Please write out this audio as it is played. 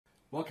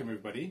Welcome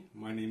everybody,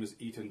 my name is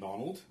Ethan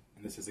Donald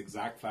and this is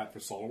Exact Flat for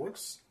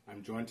SOLIDWORKS.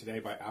 I'm joined today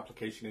by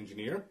Application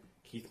Engineer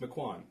Keith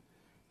McQuan.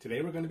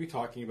 Today we're going to be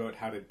talking about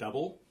how to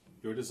double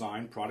your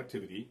design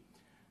productivity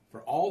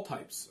for all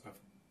types of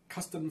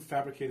custom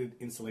fabricated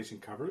insulation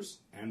covers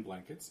and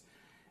blankets.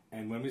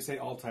 And when we say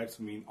all types,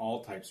 we mean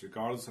all types,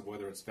 regardless of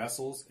whether it's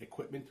vessels,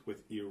 equipment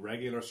with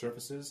irregular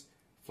surfaces,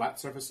 flat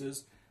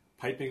surfaces,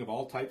 piping of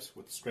all types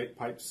with straight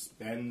pipes,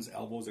 bends,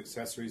 elbows,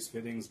 accessories,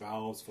 fittings,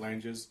 valves,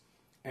 flanges,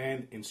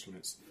 and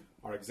instruments.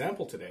 Our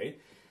example today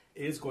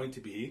is going to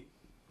be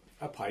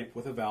a pipe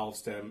with a valve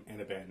stem and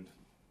a bend.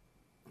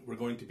 We're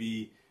going to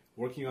be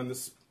working on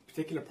this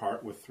particular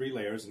part with 3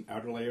 layers, an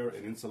outer layer,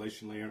 an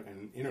insulation layer,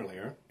 and an inner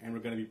layer, and we're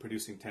going to be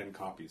producing 10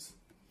 copies.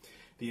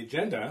 The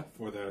agenda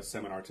for the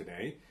seminar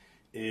today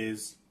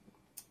is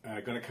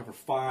going to cover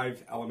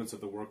 5 elements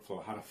of the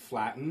workflow: how to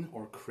flatten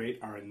or create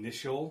our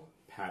initial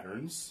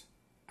patterns,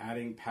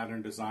 adding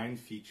pattern design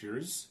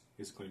features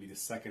is going to be the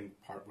second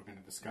part we're going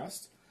to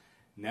discuss.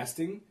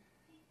 Nesting,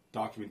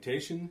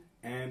 documentation,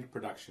 and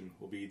production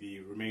will be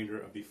the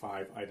remainder of the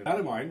 5 items. With that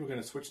in mind, we're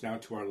going to switch now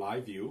to our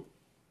live view.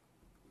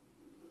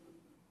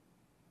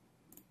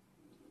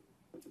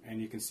 And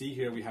you can see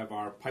here we have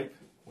our pipe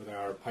with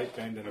our pipe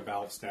bend and a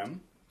valve stem.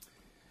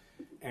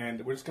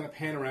 And we're just going to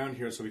pan around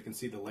here so we can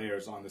see the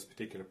layers on this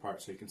particular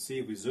part. So you can see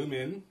if we zoom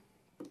in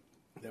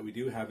that we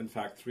do have in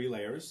fact 3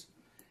 layers.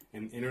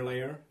 An inner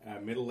layer, a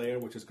middle layer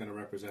which is going to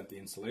represent the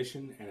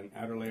insulation, and an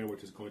outer layer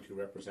which is going to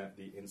represent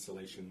the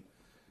insulation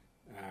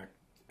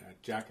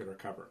jacket or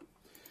cover.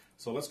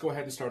 So let's go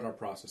ahead and start our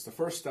process. The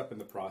first step in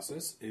the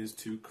process is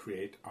to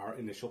create our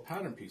initial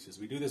pattern pieces.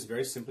 We do this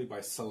very simply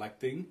by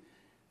selecting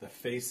the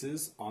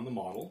faces on the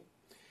model,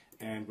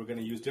 and we're going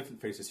to use different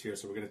faces here.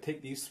 So we're going to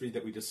take these 3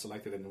 that we just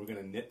selected and we're going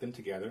to knit them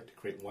together to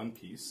create one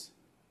piece.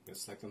 I'm going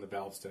to select on the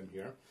valve stem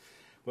here.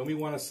 When we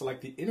want to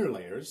select the inner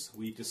layers,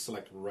 we just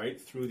select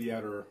right through the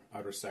outer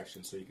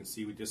section. So you can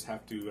see we just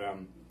have to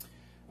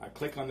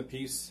click on the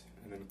piece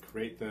and then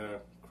create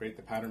the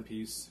pattern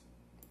piece,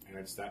 and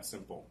it's that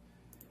simple.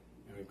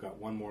 And we've got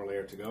one more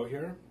layer to go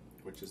here,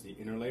 which is the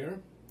inner layer.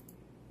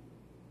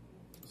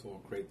 So we'll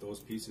create those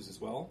pieces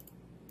as well.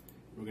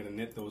 We're going to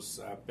knit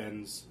those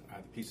bends,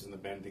 the pieces in the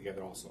bend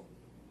together also.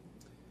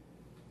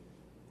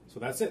 So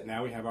that's it.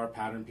 Now we have our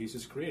pattern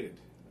pieces created.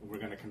 We're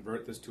going to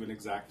convert this to an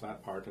exact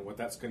flat part, and what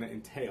that's going to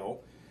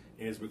entail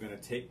is we're going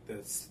to take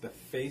the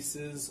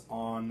faces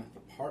on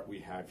the part we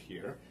have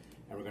here,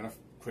 and we're going to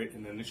create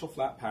an initial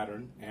flat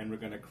pattern, and we're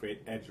going to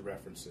create edge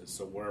references.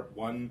 So where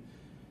one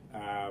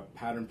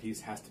pattern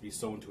piece has to be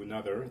sewn to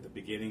another, the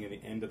beginning and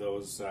the end of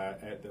those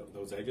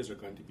edges are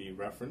going to be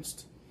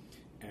referenced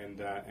and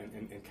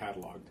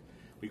cataloged.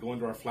 We go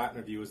into our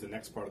flattener view as the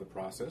next part of the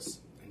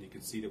process, and you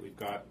can see that we've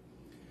got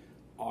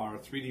our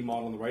 3D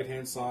model on the right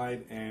hand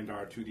side and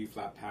our 2D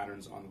flat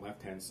patterns on the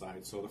left hand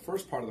side. So the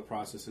first part of the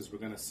process is we're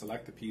going to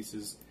select the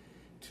pieces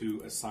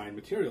to assign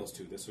materials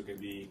to. This is going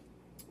to be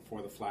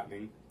for the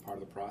flattening part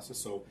of the process.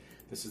 So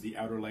this is the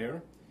outer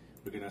layer.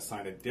 We're going to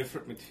assign a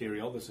different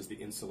material. This is the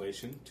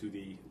insulation to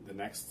the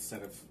next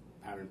set of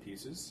pattern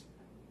pieces.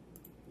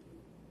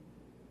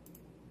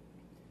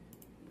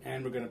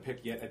 And we're going to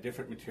pick yet a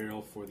different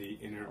material for the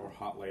inner or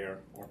hot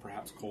layer, or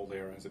perhaps cold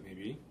layer as it may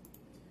be.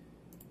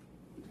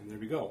 And there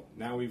we go.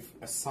 Now we've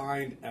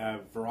assigned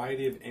a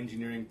variety of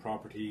engineering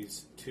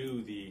properties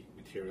to the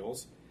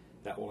materials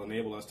that will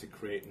enable us to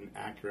create an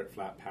accurate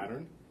flat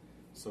pattern.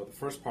 So the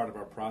first part of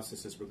our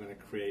process is we're going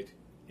to create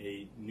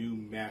a new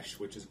mesh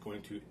which is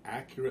going to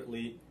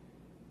accurately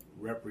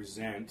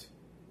represent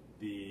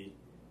the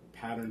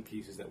pattern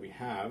pieces that we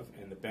have,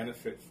 and the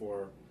benefit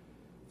for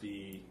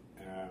the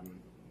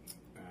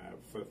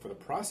for the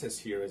process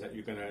here is that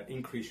you're going to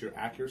increase your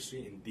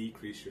accuracy and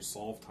decrease your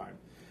solve time.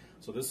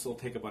 So this will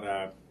take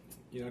about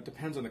it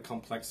depends on the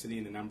complexity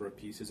and the number of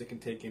pieces. It can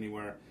take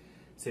anywhere,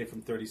 say,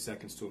 from 30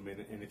 seconds to a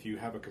minute. And if you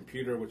have a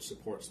computer which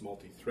supports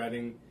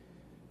multi-threading,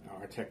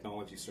 our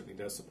technology certainly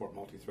does support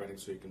multi-threading,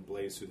 so you can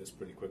blaze through this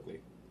pretty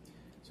quickly.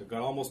 So we've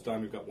got almost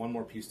done. We've got one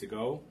more piece to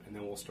go, and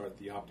then we'll start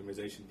the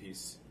optimization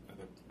piece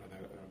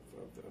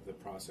of the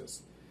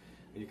process.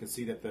 And you can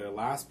see that the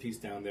last piece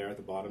down there at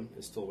the bottom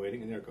is still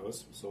waiting, and there it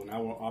goes. So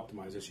now we'll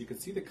optimize this. You can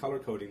see the color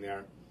coding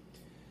there.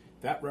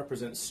 That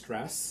represents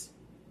stress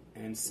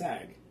and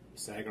sag.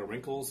 Sag are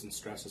wrinkles, and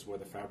stress is where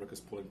the fabric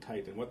is pulling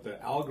tight. And what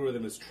the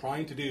algorithm is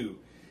trying to do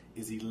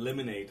is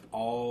eliminate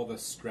all the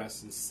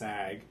stress and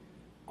sag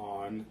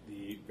on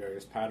the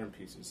various pattern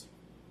pieces.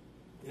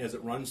 As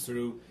it runs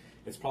through,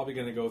 it's probably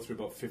going to go through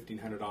about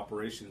 1,500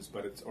 operations,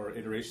 or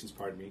iterations,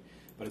 pardon me.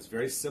 But it's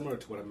very similar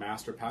to what a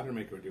master pattern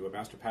maker would do. A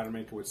master pattern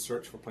maker would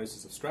search for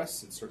places of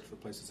stress and search for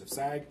places of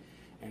sag,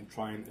 and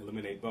try and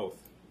eliminate both.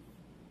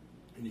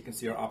 And you can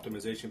see our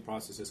optimization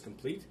process is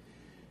complete.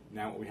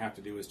 Now what we have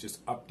to do is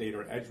just update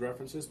our edge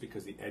references,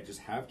 because the edges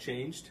have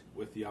changed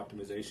with the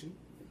optimization.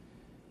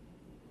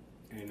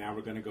 And now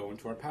we're going to go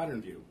into our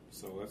pattern view.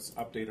 So let's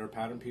update our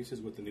pattern pieces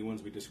with the new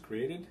ones we just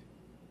created.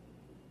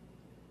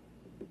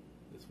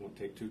 This won't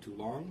take too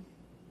long.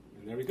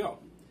 And there we go.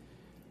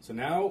 So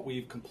now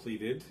we've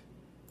completed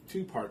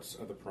two parts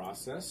of the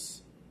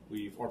process.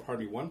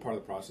 One part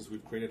of the process,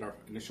 we've created our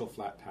initial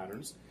flat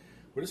patterns.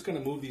 We're just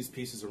going to move these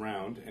pieces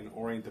around and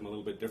orient them a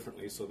little bit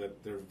differently so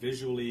that they're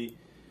visually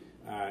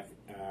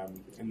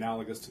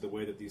analogous to the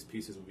way that these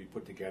pieces will be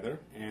put together,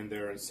 and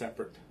they're in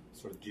separate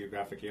sort of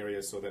geographic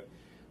areas so that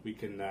we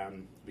can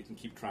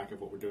keep track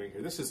of what we're doing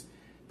here. This is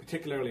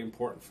particularly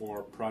important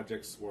for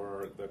projects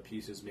where the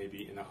pieces may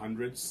be in the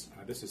hundreds.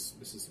 This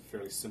is a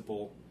fairly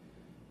simple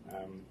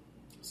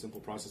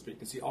process, but you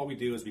can see all we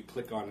do is we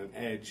click on an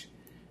edge,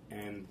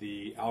 and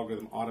the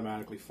algorithm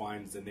automatically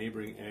finds the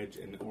neighboring edge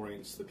and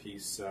orients the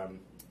piece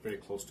very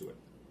close to it.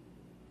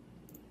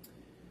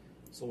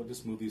 So we'll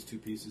just move these two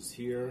pieces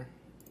here,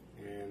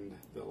 and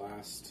the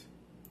last,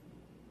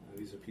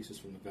 these are pieces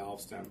from the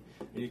valve stem.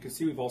 And you can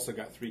see we've also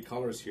got three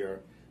colors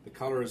here. The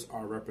colors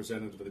are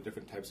representative of the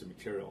different types of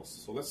materials.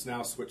 So let's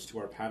now switch to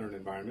our pattern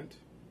environment.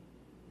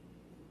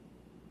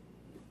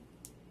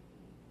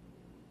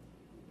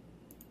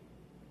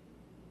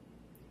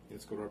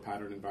 Let's go to our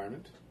pattern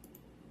environment.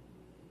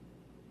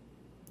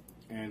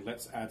 And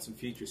let's add some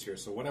features here.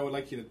 So what I would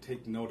like you to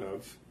take note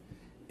of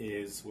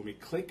is when we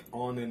click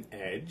on an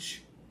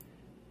edge,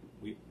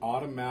 we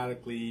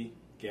automatically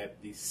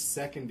get the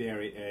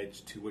secondary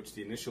edge to which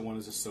the initial one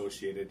is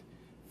associated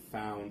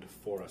found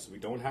for us. We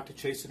don't have to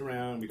chase it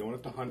around. We don't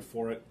have to hunt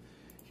for it.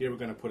 Here we're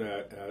going to put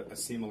a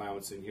seam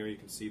allowance in here. You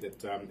can see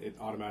that it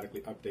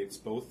automatically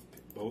updates both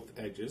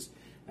edges.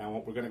 Now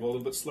we're going to go a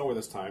little bit slower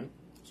this time.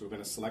 So we're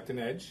going to select an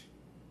edge.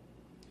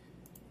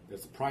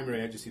 There's the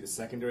primary edge. You see the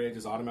secondary edge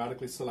is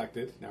automatically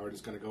selected. Now we're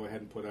just going to go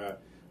ahead and put a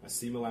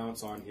seam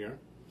allowance on here.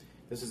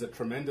 This is a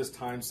tremendous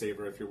time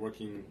saver if you're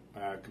working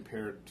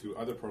compared to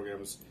other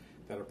programs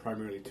that are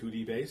primarily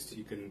 2D based.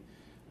 You can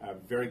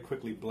very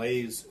quickly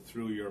blaze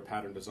through your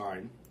pattern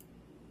design.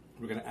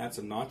 We're going to add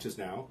some notches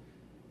now.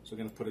 So we're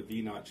going to put a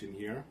V notch in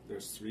here.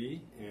 There's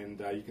three, and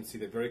you can see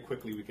that very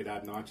quickly we could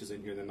add notches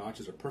in here. The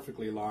notches are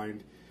perfectly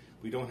aligned.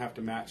 We don't have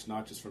to match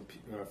notches from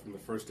the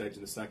first edge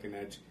and the second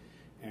edge,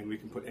 and we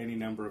can put any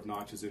number of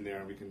notches in there,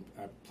 and we can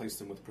place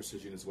them with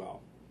precision as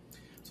well.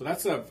 So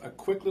that's a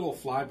quick little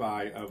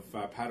flyby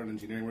of pattern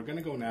engineering. We're going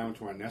to go now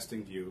into our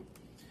nesting view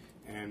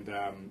and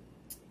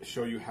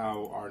show you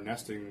how our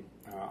nesting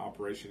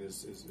operation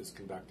is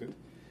conducted.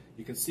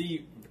 You can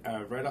see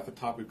right off the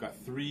top we've got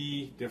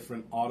three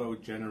different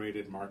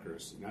auto-generated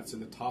markers, and that's in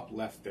the top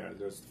left there.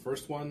 There's the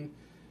first one,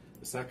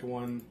 the second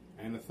one,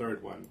 and the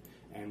third one.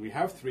 And we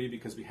have three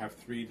because we have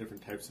three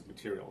different types of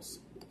materials.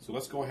 So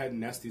let's go ahead and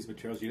nest these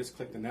materials. You just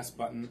click the nest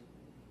button.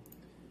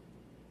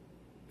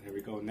 There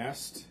we go,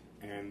 nest,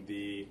 and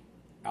the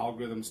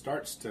algorithm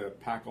starts to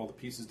pack all the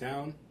pieces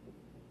down.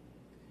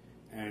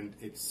 And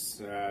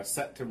it's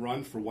set to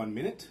run for 1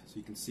 minute. So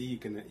you can see you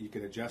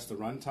can adjust the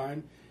run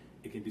time.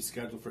 It can be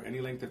scheduled for any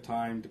length of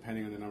time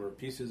depending on the number of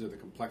pieces or the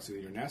complexity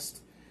of your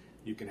nest.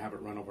 You can have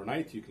it run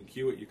overnight, you can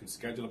queue it, you can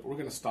schedule it, but we're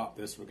going to stop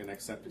this. We're going to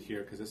accept it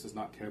here because this is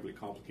not terribly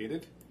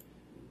complicated.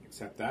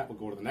 Accept that. We'll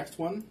go to the next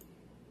one.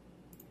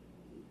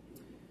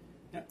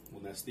 Yeah,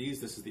 we'll nest these.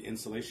 This is the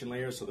insulation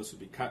layer, so this would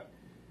be cut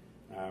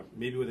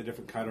maybe with a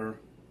different cutter,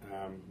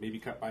 maybe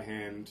cut by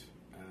hand,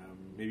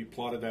 maybe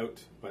plotted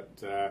out, but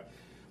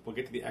we'll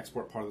get to the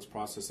export part of this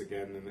process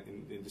again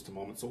in just a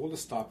moment. So we'll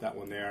just stop that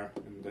one there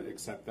and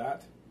accept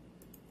that.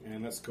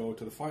 And let's go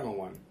to the final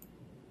one.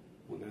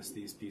 We'll nest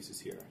these pieces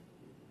here.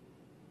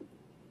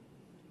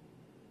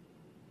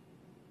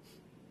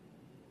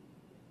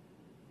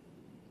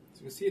 So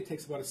you can see it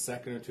takes about a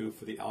second or two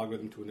for the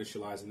algorithm to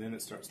initialize, and then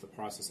it starts the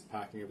process of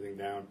packing everything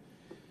down.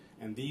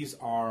 And these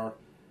are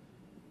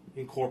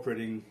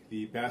incorporating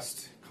the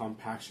best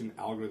compaction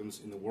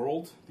algorithms in the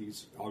world.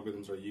 These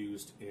algorithms are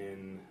used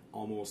in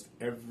almost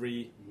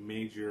every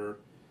major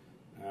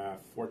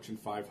Fortune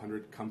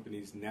 500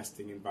 company's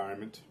nesting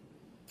environment.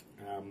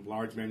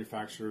 Large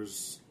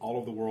manufacturers all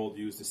over the world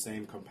use the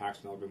same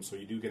compaction algorithm, so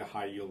you do get a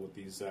high yield with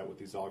these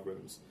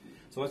algorithms.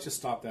 So let's just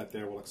stop that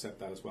there. We'll accept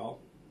that as well.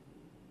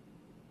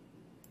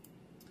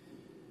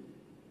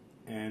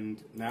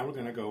 And now we're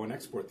going to go and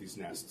export these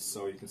nests.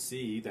 So you can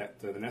see that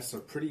the nests are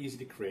pretty easy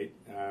to create.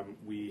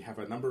 We have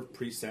a number of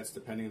presets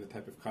depending on the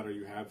type of cutter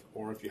you have,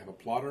 or if you have a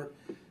plotter,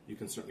 you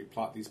can certainly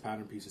plot these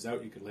pattern pieces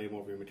out. You can lay them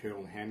over your material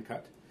and hand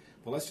cut.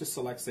 But let's just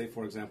select, say,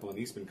 for example, an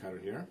Eastman cutter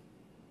here.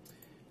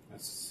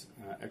 Let's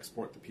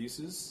export the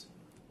pieces.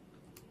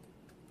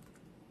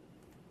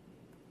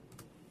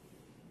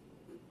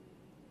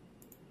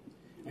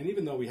 And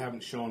even though we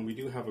haven't shown, we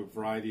do have a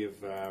variety of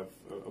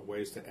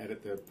ways to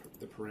edit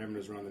the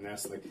parameters around the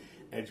nest, like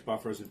edge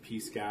buffers and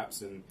piece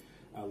gaps and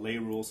lay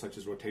rules such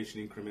as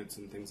rotation increments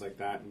and things like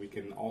that. And we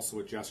can also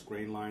adjust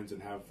grain lines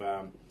and have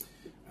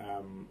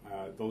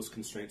those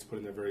constraints put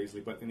in there very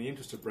easily. But in the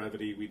interest of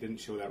brevity, we didn't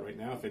show that right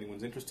now. If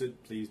anyone's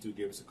interested, please do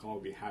give us a call.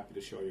 We'll be happy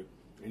to show you.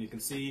 And you can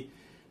see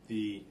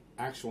the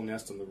actual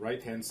nest on the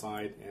right-hand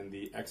side and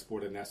the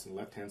exported nest on the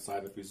left-hand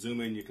side. If we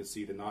zoom in, you can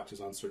see the notches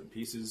on certain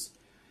pieces.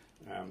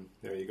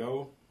 There you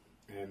go,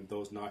 and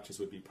those notches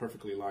would be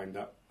perfectly lined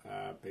up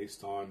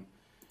based on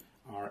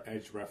our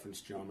edge reference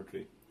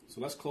geometry.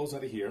 So let's close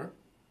out of here,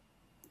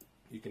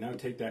 You can now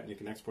take that and you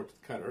can export to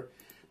the cutter.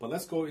 But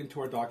let's go into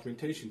our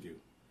documentation view.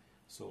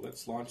 So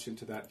let's launch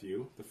into that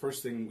view. The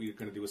first thing we're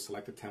going to do is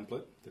select a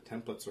template. The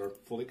templates are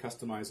fully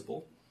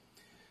customizable.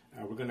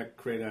 We're going to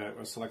create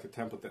select a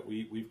template that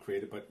we've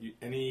created, but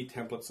any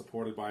template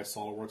supported by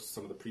SOLIDWORKS,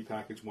 some of the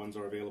prepackaged ones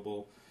are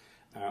available,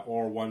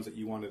 or ones that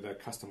you wanted to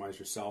customize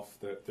yourself,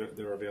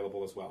 they're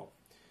available as well.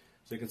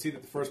 So you can see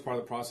that the first part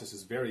of the process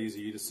is very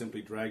easy. You just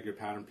simply drag your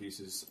pattern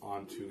pieces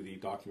onto the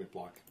document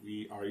block.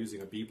 We are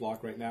using a B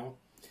block right now,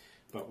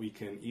 but we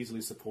can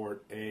easily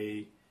support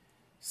A,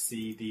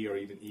 C, D, or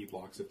even E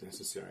blocks if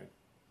necessary.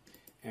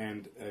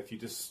 And if you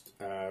just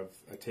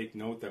take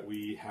note that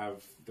we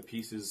have the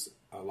pieces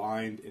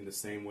aligned in the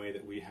same way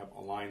that we have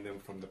aligned them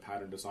from the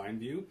pattern design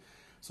view.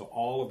 So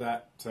all of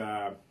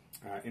that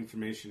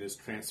information is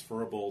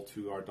transferable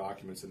to our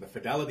documents, and the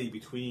fidelity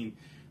between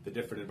the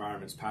different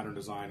environments, pattern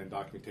design and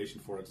documentation,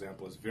 for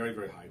example, is very,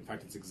 very high. In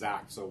fact, it's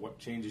exact. So what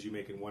changes you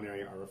make in one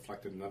area are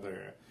reflected in another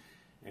area,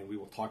 and we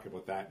will talk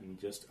about that in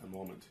just a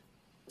moment.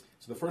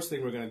 So the first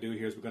thing we're going to do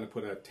here is we're going to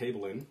put a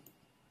table in.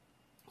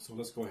 So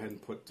let's go ahead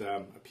and put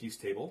a piece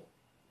table.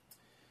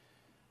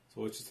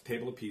 So it's just a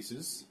table of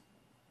pieces.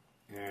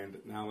 And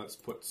now let's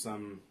put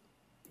some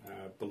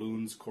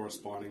balloons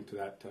corresponding to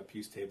that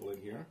piece table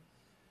in here.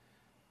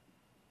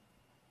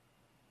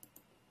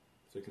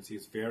 So you can see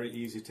it's very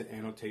easy to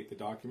annotate the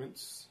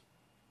documents.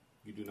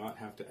 You do not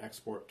have to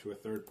export to a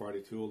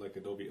third-party tool like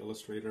Adobe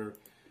Illustrator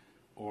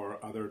or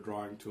other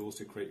drawing tools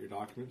to create your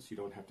documents. You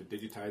don't have to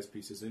digitize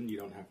pieces in. You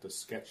don't have to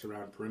sketch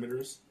around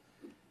perimeters.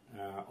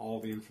 All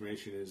the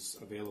information is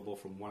available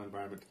from one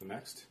environment to the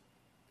next.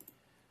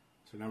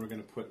 So now we're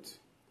going to put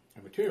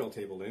a material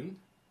table in.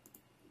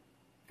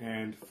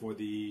 And for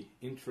the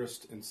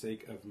interest and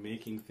sake of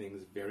making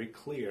things very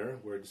clear,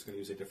 we're just going to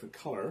use a different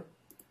color.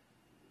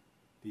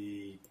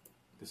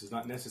 This is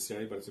not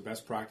necessary, but it's a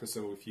best practice.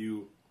 So if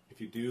you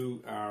do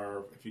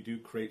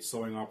create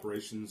sewing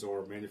operations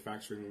or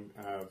manufacturing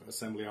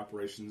assembly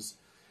operations,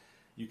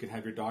 you can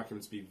have your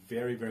documents be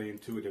very, very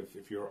intuitive.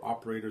 If your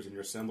operators and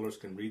your assemblers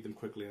can read them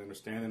quickly and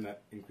understand them,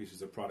 that increases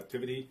their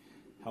productivity,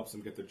 helps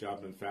them get their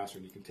job done faster.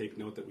 And you can take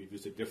note that we've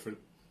used a different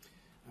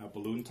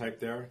balloon type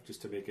there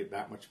just to make it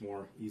that much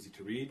more easy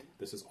to read.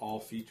 This is all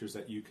features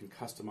that you can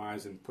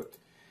customize and put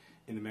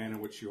in the manner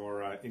in which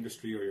your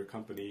industry or your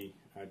company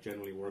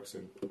generally works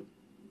in.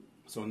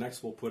 So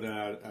next we'll put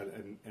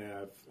an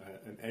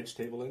edge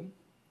table in.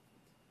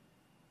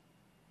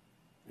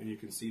 And you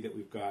can see that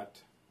we've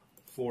got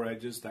 4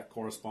 edges. That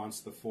corresponds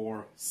to the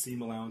 4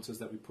 seam allowances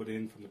that we put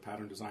in from the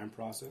pattern design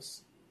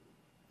process.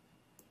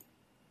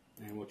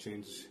 And we'll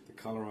change the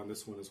color on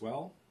this one as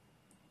well.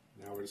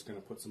 Now we're just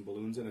going to put some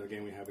balloons in, and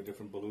again we have a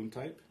different balloon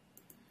type.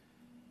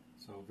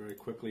 So very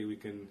quickly we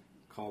can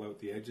call out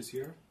the edges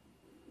here.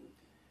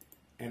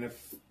 And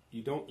if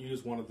you don't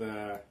use one of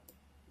the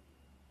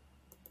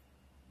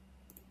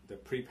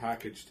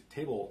pre-packaged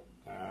table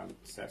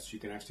sets, you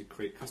can actually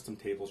create custom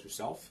tables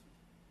yourself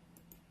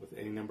with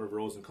any number of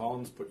rows and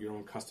columns, put your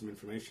own custom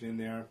information in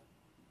there.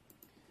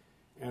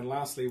 And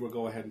lastly, we'll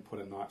go ahead and put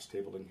a notch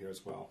table in here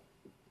as well.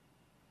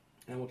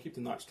 And we'll keep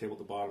the notch table at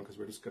the bottom because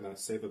we're just going to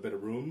save a bit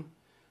of room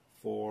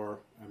for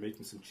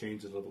making some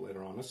changes a little bit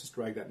later on. Let's just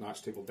drag that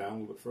notch table down a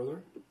little bit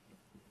further.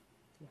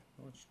 Yeah,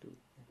 notch too.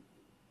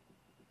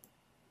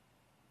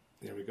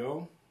 There we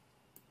go.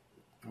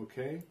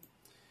 Okay.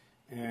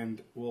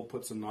 And we'll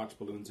put some notch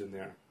balloons in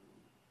there.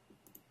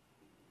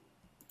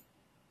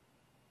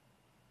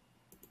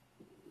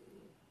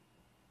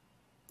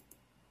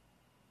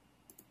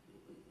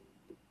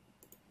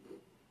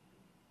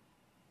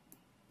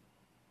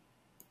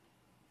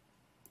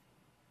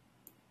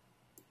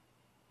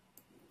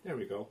 There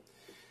we go.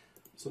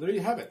 So there you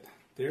have it.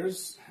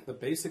 There's the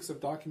basics of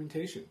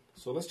documentation.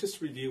 So let's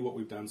just review what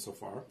we've done so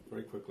far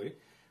very quickly.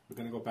 We're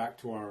going to go back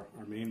to our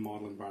main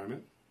model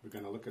environment. We're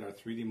going to look at our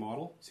 3D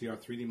model. See, our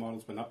 3D model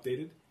has been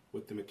updated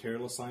with the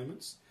material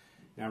assignments.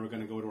 Now we're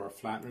going to go to our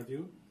flattener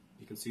view.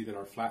 You can see that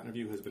our flattener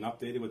view has been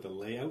updated with the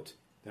layout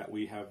that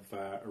we have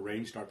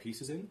arranged our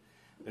pieces in.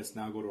 Let's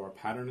now go to our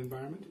pattern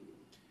environment.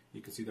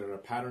 You can see that our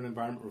pattern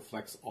environment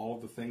reflects all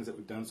of the things that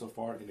we've done so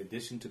far in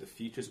addition to the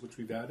features which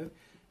we've added.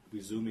 If we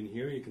zoom in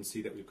here, you can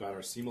see that we've got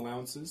our seam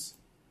allowances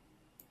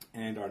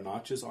and our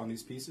notches on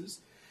these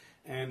pieces.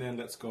 And then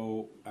let's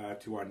go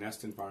to our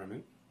nest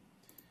environment,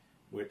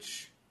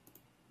 which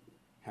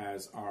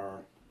has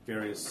our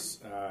various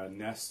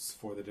nests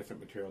for the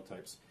different material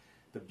types.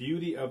 The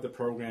beauty of the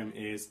program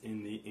is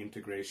in the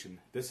integration.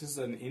 This is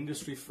an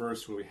industry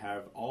first where we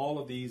have all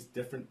of these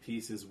different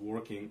pieces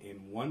working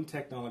in one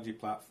technology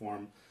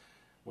platform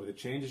where the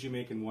changes you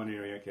make in one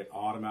area get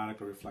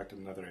automatically reflected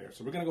in another area.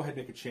 So we're going to go ahead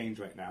and make a change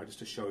right now just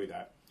to show you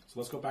that. So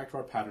let's go back to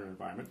our pattern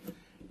environment.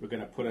 We're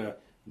going to put a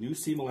new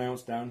seam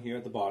allowance down here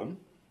at the bottom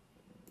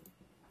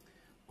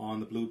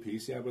on the blue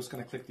piece. Yeah, we're just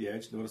going to click the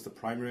edge. Notice the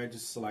primary edge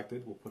is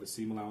selected. We'll put a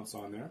seam allowance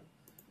on there.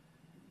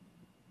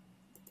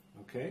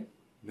 Okay.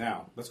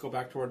 Now, let's go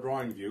back to our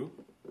drawing view,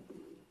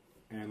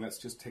 and let's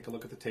just take a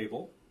look at the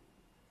table.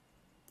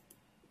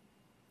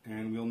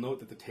 And we'll note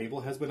that the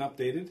table has been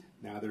updated.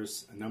 Now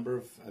there's a number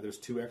of, there's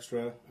 2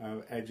 extra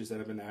edges that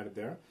have been added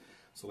there.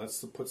 So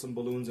let's put some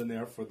balloons in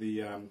there for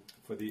the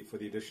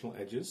additional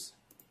edges.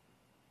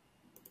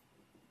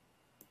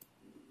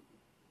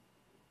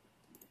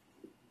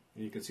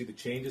 And you can see the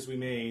changes we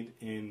made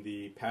in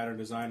the pattern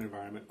design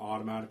environment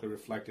automatically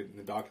reflected in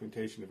the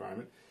documentation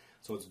environment.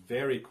 So it's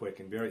very quick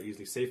and very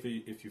easily. Say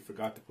if you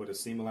forgot to put a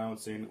seam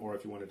allowance in, or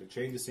if you wanted to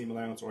change a seam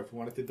allowance, or if you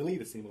wanted to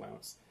delete a seam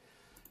allowance.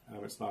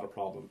 It's not a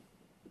problem.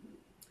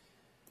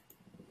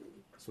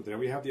 So there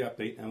we have the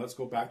update. Now let's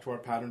go back to our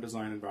pattern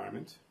design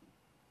environment.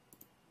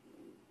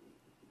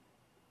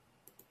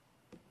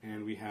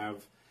 And we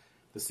have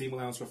the seam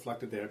allowance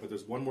reflected there, but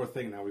there's one more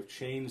thing. Now we've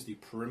changed the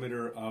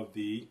perimeter of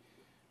the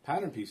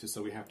pattern pieces,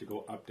 so we have to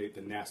go update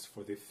the nest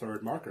for the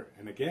 3rd marker.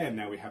 And again,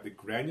 now we have the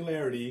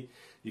granularity.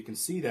 You can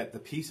see that the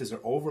pieces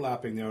are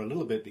overlapping there a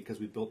little bit because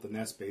we built the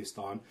nest based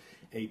on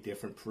a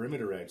different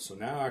perimeter edge. So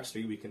now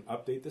actually we can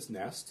update this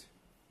nest,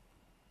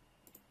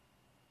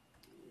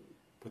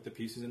 put the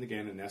pieces in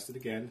again and nest it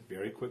again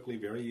very quickly,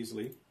 very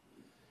easily.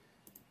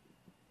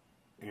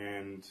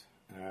 And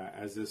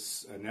as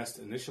this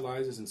nest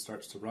initializes and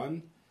starts to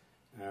run,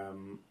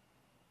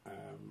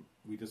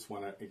 we just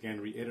want to again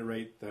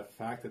reiterate the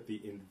fact that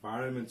the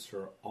environments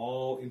are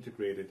all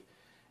integrated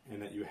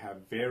and that you have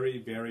very,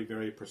 very,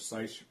 very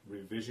precise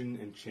revision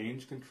and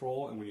change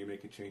control. And when you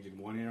make a change in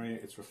one area,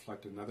 it's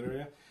reflected in another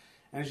area.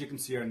 And as you can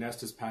see, our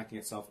nest is packing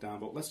itself down,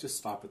 but let's just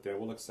stop it there.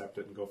 We'll accept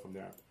it and go from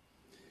there.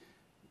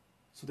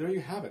 So there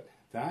you have it.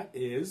 That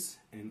is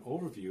an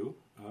overview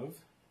of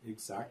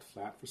Exact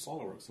Flat for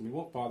SOLIDWORKS. And we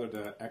won't bother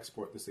to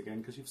export this again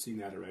because you've seen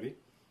that already.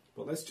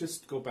 But let's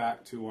just go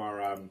back to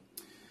our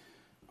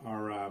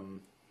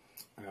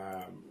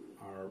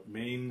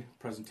main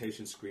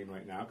presentation screen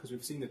right now because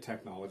we've seen the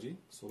technology.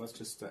 So let's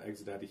just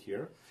exit out of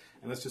here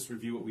and let's just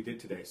review what we did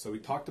today. So we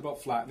talked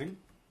about flattening.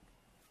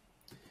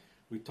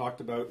 We talked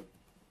about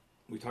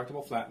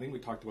flattening. We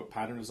talked about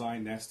pattern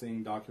design,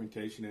 nesting,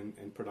 documentation,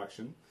 and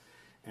production.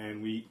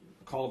 And we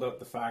called out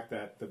the fact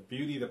that the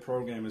beauty of the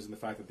program is in the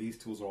fact that these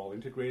tools are all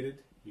integrated.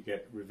 You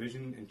get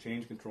revision and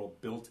change control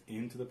built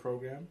into the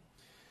program.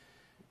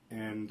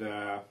 And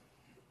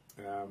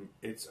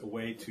it's a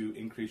way to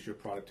increase your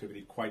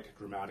productivity quite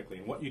dramatically.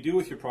 And what you do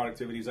with your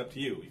productivity is up to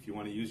you. If you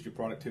want to use your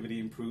productivity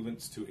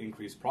improvements to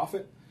increase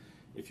profit,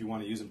 if you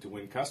want to use them to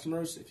win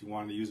customers, if you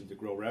want to use them to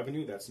grow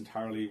revenue, that's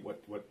entirely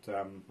what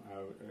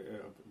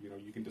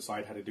you can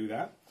decide how to do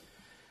that.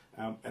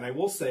 And I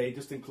will say,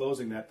 just in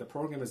closing, that the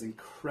program is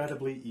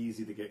incredibly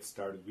easy to get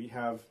started. We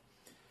have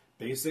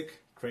basic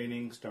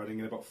training starting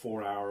in about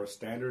 4 hours,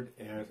 standard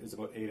is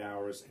about 8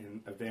 hours,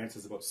 and advanced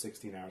is about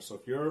 16 hours. So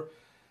if you're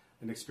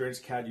an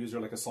experienced CAD user,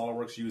 like a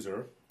SOLIDWORKS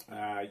user,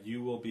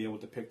 you will be able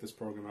to pick this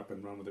program up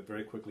and run with it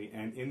very quickly.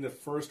 And in the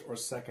 1st or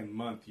 2nd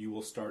month, you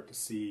will start to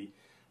see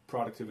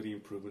productivity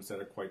improvements that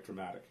are quite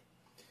dramatic.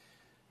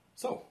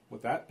 So,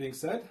 with that being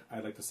said,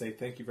 I'd like to say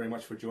thank you very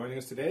much for joining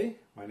us today.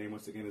 My name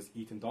once again is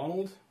Ethan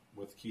Donald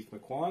with Keith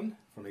McQuan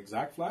from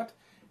Exact Flat.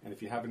 And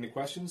if you have any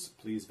questions,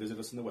 please visit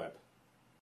us on the web.